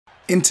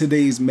In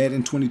today's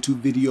Madden 22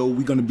 video,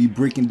 we're going to be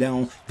breaking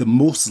down the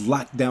most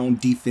lockdown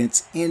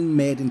defense in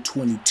Madden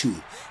 22.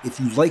 If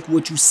you like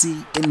what you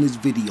see in this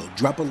video,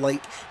 drop a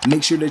like,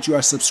 make sure that you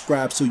are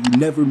subscribed so you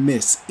never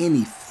miss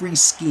any free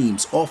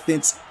schemes,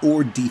 offense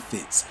or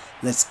defense.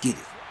 Let's get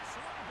it.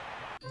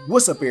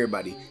 What's up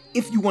everybody?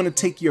 If you want to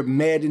take your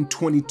Madden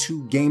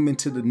 22 gaming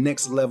to the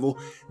next level,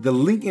 the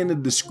link in the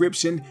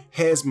description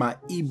has my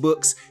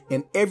ebooks,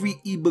 and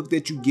every ebook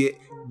that you get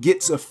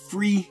gets a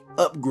free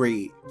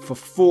upgrade for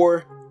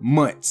 4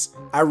 months.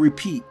 I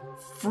repeat,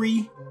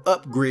 free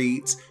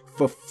upgrades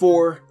for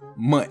 4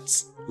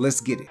 months.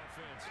 Let's get it.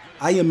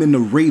 I am in the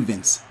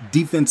Ravens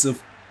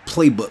defensive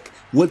playbook.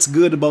 What's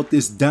good about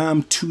this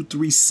dime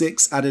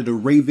 236 out of the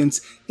Ravens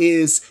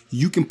is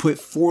you can put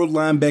 4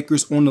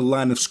 linebackers on the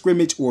line of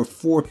scrimmage or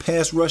 4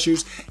 pass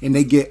rushers, and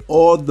they get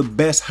all the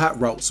best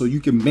hot routes. So you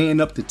can man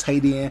up the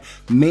tight end,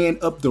 man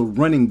up the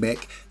running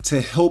back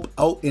to help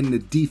out in the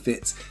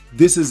defense.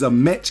 This is a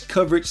match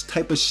coverage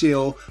type of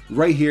shell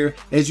right here.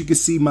 As you can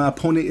see, my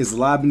opponent is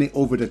lobbing it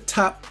over the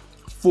top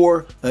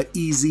for an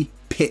easy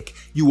pick.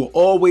 You will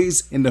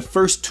always, in the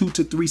first 2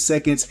 to 3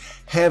 seconds,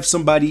 have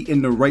somebody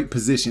in the right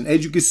position.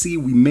 As you can see,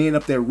 we man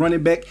up that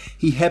running back.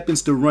 He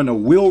happens to run a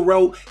wheel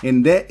route,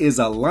 and that is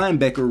a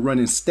linebacker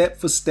running step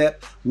for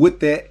step with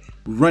that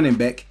running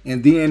back.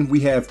 And then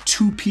we have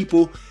 2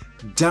 people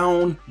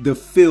down the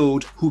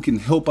field who can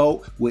help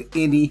out with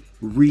any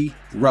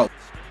reroute.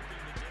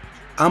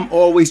 I'm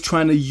always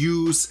trying to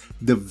use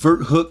the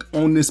vert hook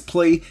on this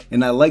play,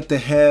 and I like to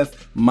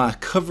have my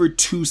cover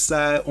 2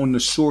 side on the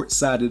short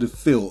side of the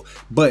field.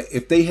 But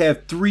if they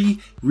have 3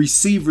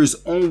 receivers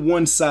on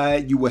one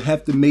side, you will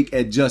have to make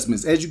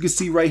adjustments. As you can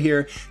see right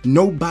here,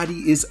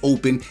 nobody is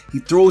open. He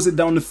throws it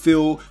down the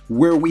field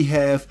where we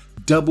have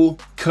double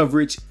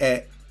coverage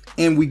at,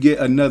 and we get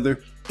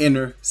another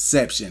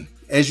interception.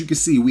 As you can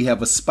see, we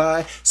have a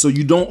spy, so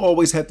you don't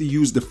always have to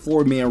use the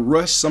 4-man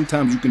rush.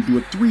 Sometimes you can do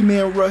a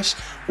 3-man rush,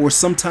 or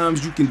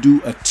sometimes you can do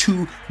a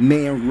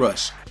 2-man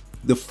rush.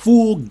 The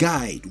full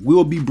guide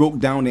will be broke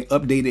down and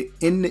updated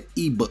in the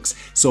ebooks,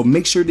 so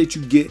make sure that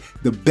you get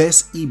the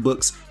best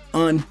ebooks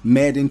on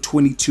Madden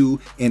 22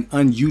 and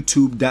on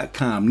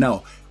YouTube.com.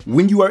 Now,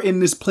 when you are in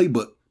this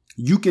playbook,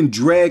 you can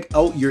drag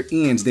out your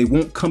ends. They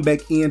won't come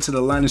back into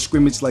the line of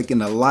scrimmage like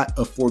in a lot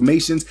of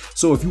formations.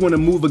 So if you want to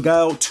move a guy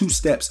out 2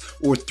 steps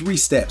or 3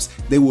 steps,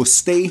 they will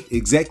stay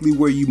exactly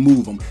where you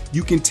move them.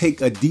 You can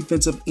take a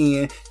defensive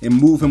end and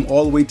move him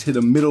all the way to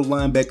the middle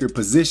linebacker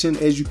position.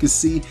 As you can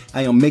see,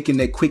 I am making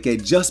that quick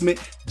adjustment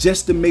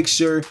just to make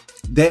sure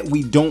that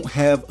we don't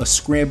have a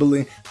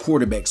scrambling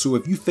quarterback. So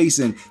if you're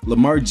facing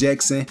Lamar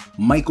Jackson,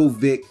 Michael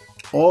Vick,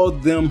 all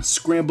them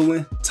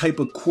scrambling type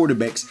of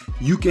quarterbacks,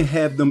 you can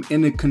have them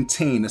in a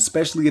contain,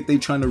 especially if they're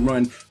trying to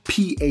run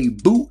PA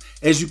boot.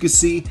 As you can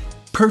see,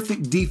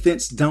 perfect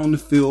defense down the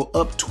field,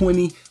 up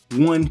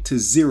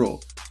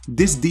 21-0.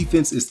 This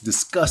defense is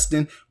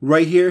disgusting.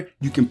 Right here,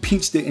 you can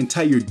pinch the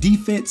entire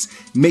defense,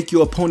 make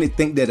your opponent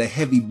think that a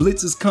heavy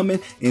blitz is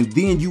coming, and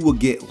then you will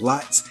get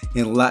lots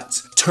and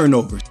lots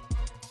turnovers.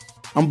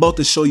 I'm about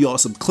to show y'all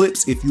some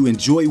clips. If you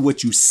enjoy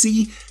what you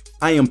see,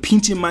 I am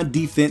pinching my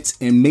defense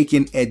and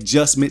making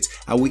adjustments.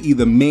 I will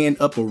either man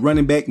up a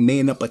running back,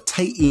 man up a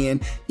tight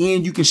end,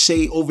 and you can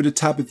shade over the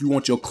top if you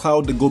want your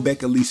cloud to go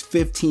back at least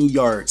 15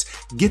 yards.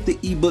 Get the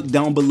ebook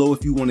down below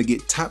if you want to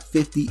get top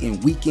 50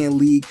 in Weekend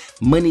League,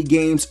 money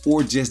games,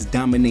 or just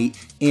dominate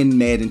in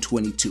Madden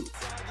 22.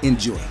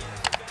 Enjoy.